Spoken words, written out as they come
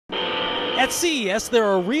At CES, there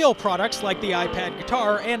are real products like the iPad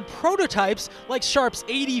guitar and prototypes like Sharp's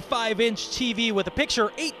 85-inch TV with a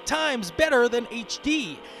picture 8 times better than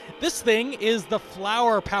HD. This thing is the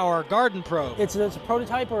Flower Power Garden Probe. It's a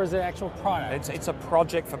prototype or is it an actual product? It's a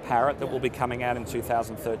project for Parrot that will be coming out in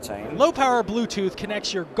 2013. Low-power Bluetooth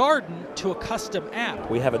connects your garden to a custom app.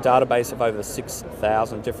 We have a database of over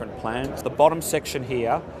 6,000 different plants. The bottom section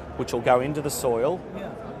here, which will go into the soil,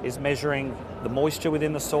 is measuring the moisture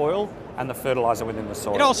within the soil and the fertilizer within the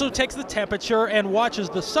soil. It also takes the temperature and watches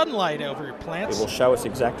the sunlight over your plants. It will show us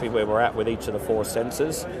exactly where we're at with each of the 4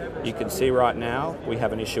 sensors. You can see right now we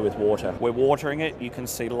have an issue with water. We're watering it. You can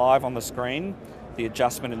see live on the screen the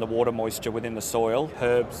adjustment in the water moisture within the soil,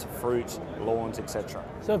 herbs, fruit, lawns, etc.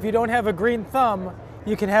 So if you don't have a green thumb,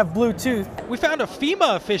 you can have Bluetooth. We found a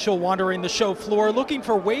FEMA official wandering the show floor looking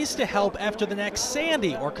for ways to help after the next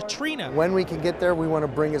Sandy or Katrina. When we can get there, we want to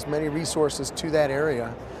bring as many resources to that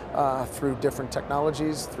area through different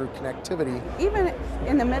technologies, through connectivity. Even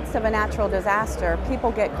in the midst of a natural disaster,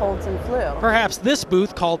 people get colds and flu. Perhaps this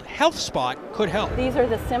booth called Health Spot could help. These are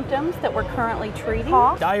the symptoms that we're currently treating.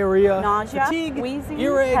 Cough, diarrhea, nausea, fatigue, wheezing,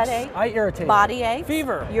 earaches, headache, eye irritation, body ache,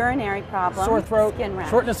 fever, urinary problems, sore throat, skin rash,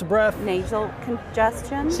 shortness of breath, nasal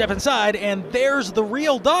congestion. Step inside and there's the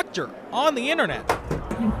real doctor on the internet.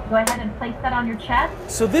 You go ahead and place that on your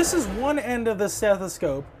chest. So this is one end of the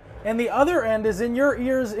stethoscope, and the other end is in your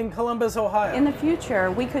ears in Columbus, Ohio. In the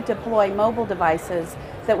future, we could deploy mobile devices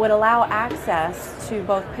that would allow access to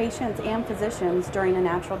both patients and physicians during a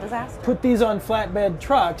natural disaster. Put these on flatbed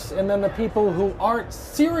trucks, and then the people who aren't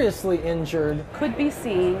seriously injured Could be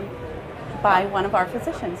seen by one of our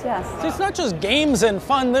physicians, yes. So it's not just games and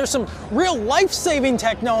fun, there's some real life-saving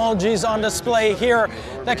technologies on display here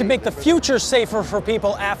that could make the future safer for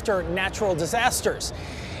people after natural disasters.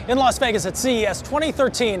 In Las Vegas at CES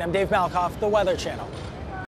 2013, I'm Dave Malkoff, the Weather Channel.